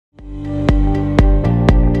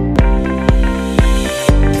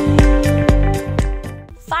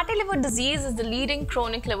disease is the leading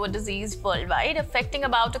chronic liver disease worldwide, affecting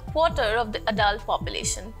about a quarter of the adult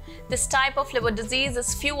population. This type of liver disease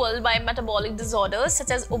is fueled by metabolic disorders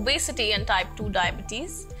such as obesity and type 2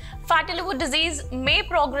 diabetes. Fatty liver disease may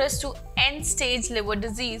progress to end-stage liver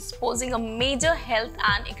disease, posing a major health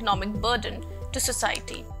and economic burden to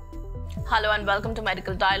society. Hello and welcome to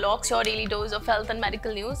Medical Dialogues, your daily dose of health and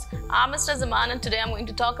medical news. I'm Mr. Zaman and today I'm going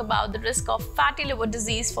to talk about the risk of fatty liver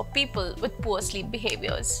disease for people with poor sleep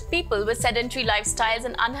behaviors. People with sedentary lifestyles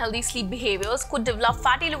and unhealthy sleep behaviors could develop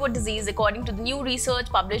fatty liver disease according to the new research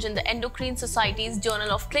published in the Endocrine Society's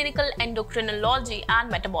Journal of Clinical Endocrinology and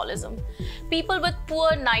Metabolism. People with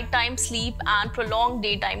poor nighttime sleep and prolonged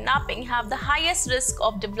daytime napping have the highest risk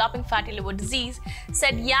of developing fatty liver disease,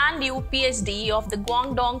 said Yan Liu, Ph.D. of the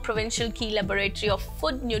Guangdong Provincial Key Laboratory of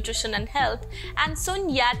Food, Nutrition and Health and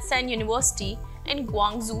Yat-sen University in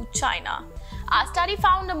Guangzhou, China. Our study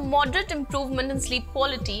found a moderate improvement in sleep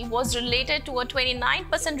quality was related to a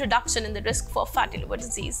 29% reduction in the risk for fatty liver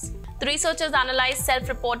disease. The researchers analyzed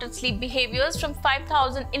self-reported sleep behaviors from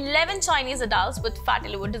 5,011 Chinese adults with fatty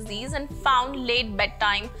liver disease and found late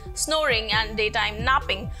bedtime, snoring and daytime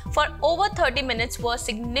napping for over 30 minutes were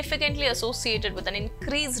significantly associated with an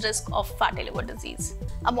increased risk of fatty liver disease.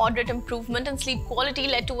 A moderate improvement in sleep quality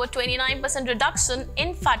led to a 29% reduction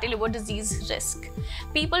in fatty liver disease risk.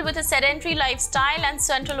 People with a sedentary lifestyle and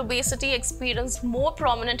central obesity experience more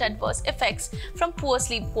prominent adverse effects from poor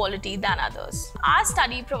sleep quality than others. Our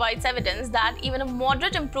study provides evidence that even a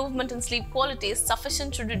moderate improvement in sleep quality is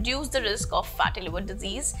sufficient to reduce the risk of fatty liver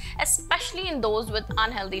disease, especially in those with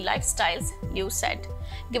unhealthy lifestyles, Liu said.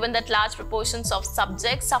 Given that large proportions of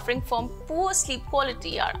subjects suffering from poor sleep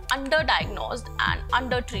quality are underdiagnosed and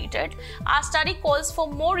undertreated, our study calls for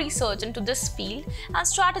more research into this field and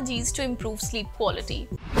strategies to improve sleep quality.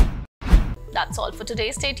 That's all for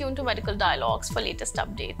today. Stay tuned to Medical Dialogues for latest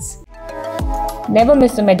updates. Never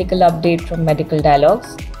miss a medical update from Medical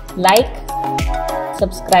Dialogues. Like,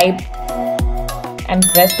 subscribe, and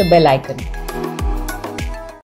press the bell icon.